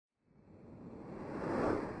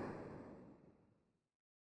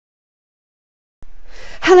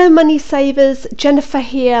Hello money savers, Jennifer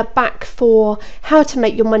here, back for how to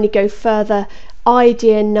make your money go further,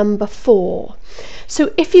 idea number 4.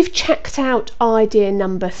 So if you've checked out idea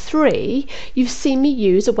number 3, you've seen me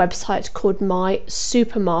use a website called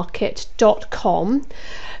mysupermarket.com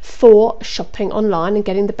for shopping online and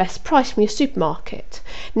getting the best price from your supermarket.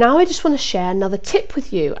 Now I just want to share another tip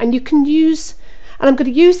with you, and you can use, and I'm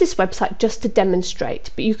going to use this website just to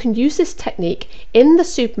demonstrate, but you can use this technique in the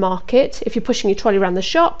supermarket if you're pushing your trolley around the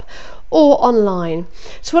shop, or online.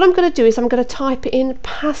 So what I'm going to do is I'm going to type in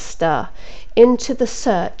pasta into the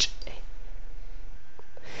search.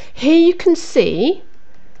 Here you can see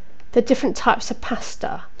the different types of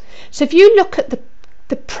pasta. So if you look at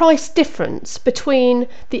the price difference between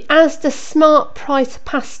the Asda Smart Price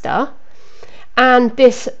pasta and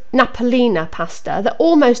this Napolina pasta, they're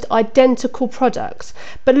almost identical products,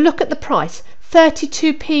 but look at the price: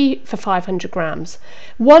 32p for 500 grams,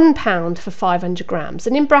 £1 for 500 grams,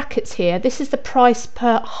 and in brackets here this is the price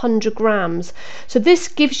per 100 grams. So this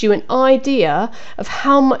gives you an idea of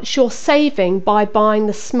how much you're saving by buying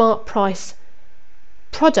the Smart Price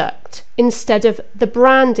product instead of the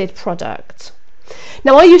branded product.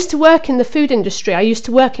 Now, I used to work in the food industry, I used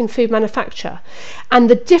to work in food manufacture, and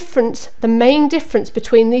the main difference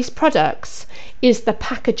between these products is the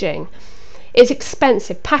packaging. It's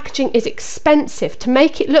expensive. Packaging is expensive to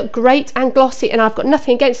make it look great and glossy, and I've got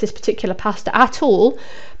nothing against this particular pasta at all,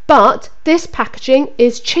 but this packaging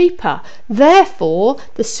is cheaper. Therefore,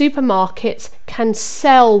 the supermarkets can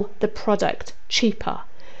sell the product cheaper.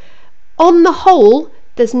 On the whole,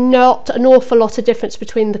 there's not an awful lot of difference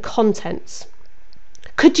between the contents.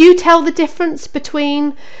 Could you tell the difference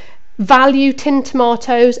between value tin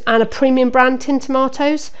tomatoes and a premium brand tin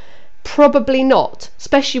tomatoes? Probably not,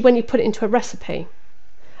 especially when you put it into a recipe.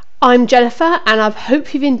 I'm Jennifer, and I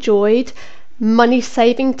hope you've enjoyed money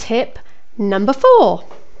saving tip number 4.